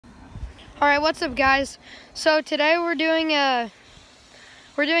All right, what's up, guys? So today we're doing a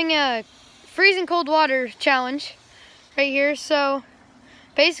freezing cold water challenge right here. So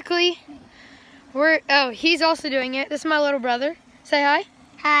basically, he's also doing it. This is my little brother. Say hi.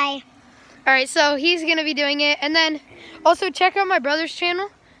 Hi. All right, so he's gonna be doing it, and then also check out my brother's channel.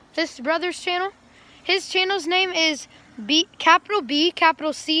 This brother's channel. His channel's name is capital B,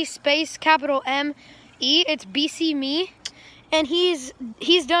 capital C, space, capital M, E. It's BC Me, and he's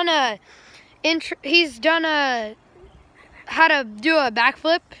done a how to do a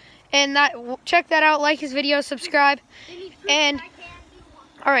backflip, and check that out. Like his video, subscribe, and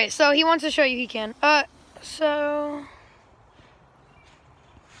all right. So he wants to show you he can. So.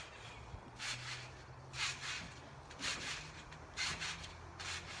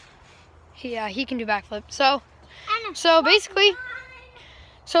 Yeah, he can do backflip. So basically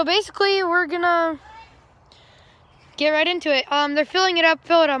we're gonna get right into it. They're filling it up.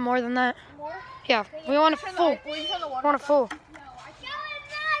 Fill it up more than that. More? Yeah, we want it full. We want it full.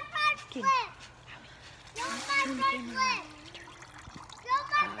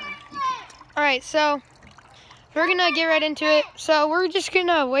 All right, so we're gonna get right into it. So we're just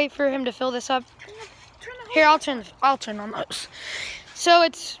gonna wait for him to fill this up. Here, I'll turn on those. So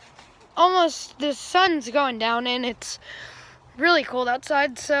it's almost, the sun's going down and it's really cold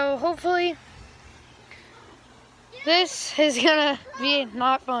outside, so hopefully this is gonna be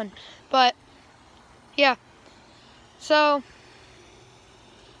not fun, but yeah. So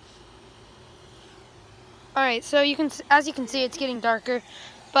all right, so as you can see, it's getting darker,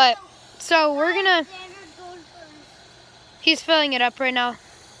 but so we're gonna, he's filling it up right now.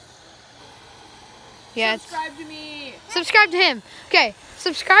 Yeah, subscribe to me. Subscribe to him. Okay,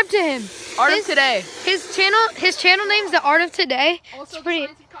 subscribe to him. Art of Today. His channel name's The Art of Today. Also it's pretty,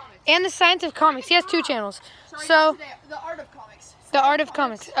 the Science of Comics. And The Science of Comics. He has two channels. Sorry, So not today, The Art of Comics. The Art of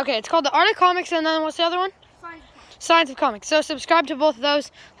Comics. Okay, it's called The Art of Comics, and then what's the other one? Science of Comics. Science of Comics. So subscribe to both of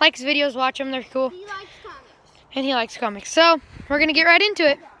those. Like his videos, watch them. They're cool. He likes comics. And he likes comics. So we're gonna get right into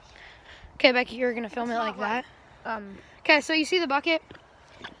it. Okay, Becky, you're gonna film it like that. Okay, so you see the bucket?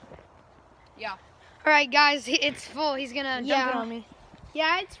 Yeah. All right, guys, it's full. He's gonna dump it on me.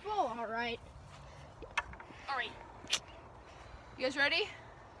 Yeah, it's full. All right. All right. You guys ready?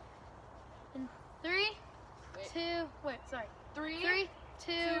 3, 2, wait, sorry. 3,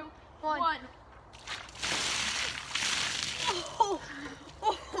 2, 2, 1. 1.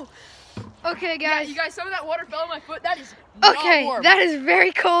 Okay, Yeah, guys. you guys, some of that water fell on my foot. That is not Okay, warm. that is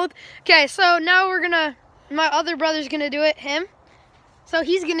very cold. Okay, so now my other brother's gonna do it, him. So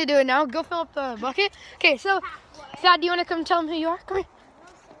he's gonna do it now. Go fill up the bucket. Okay, so Thad, do you wanna come tell him who you are? Come here.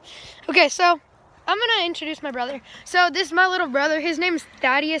 Okay, so I'm gonna introduce my brother. So this is my little brother. His name is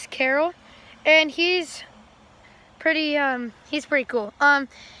Thaddeus Carroll, and he's pretty cool.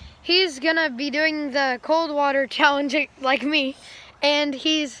 He's gonna be doing the cold water challenge like me, and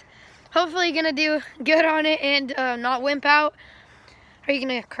he's hopefully gonna do good on it and not wimp out. Are you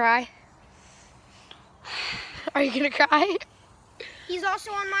gonna cry? Are you gonna cry? He's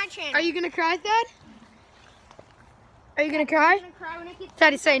also on my channel. Are you gonna cry, Thad? Are you gonna cry?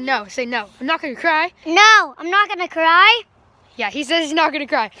 Thaddy, say no. Say no. I'm not gonna cry. No, I'm not gonna cry. Yeah, he says he's not gonna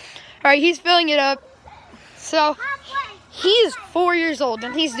cry. All right, he's filling it up. So he's 4 years old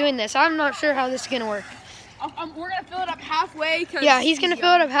and he's doing this. I'm not sure how this is gonna work. We're gonna fill it up halfway. Yeah, he's gonna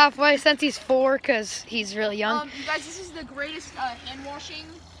fill it up halfway since he's 4, cause he's really young. You guys, this is the greatest hand washing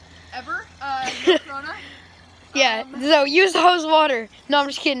ever. No Corona. Yeah. So use the hose water. No, I'm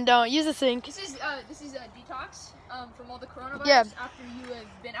just kidding. Don't use the sink. This is a detox from all the coronavirus after you have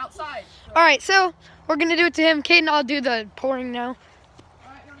been outside. So. All right, so we're gonna do it to him. Caden, I'll do the pouring now. All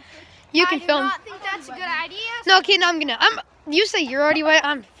right, you wanna switch? You can film. I think that's a good idea. No, Caden, you say you're already wet.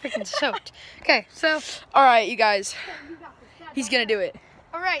 I'm freaking soaked. Okay, so. All right, you guys. He's gonna do it.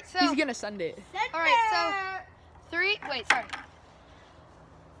 All right, so. He's gonna send it. All right, so 3. Wait, sorry.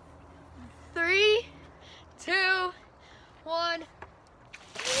 3, 2, 1.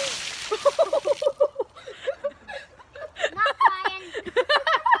 Not crying.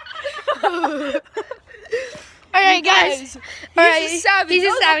 All right, guys. All right, He's a savage. He's a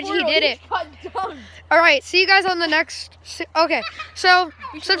That was savage. He brutal. did it. got dunked. All right, see you guys on the next. Okay, so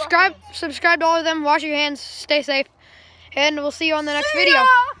subscribe to all of them. Wash your hands. Stay safe, and we'll see you on the next video.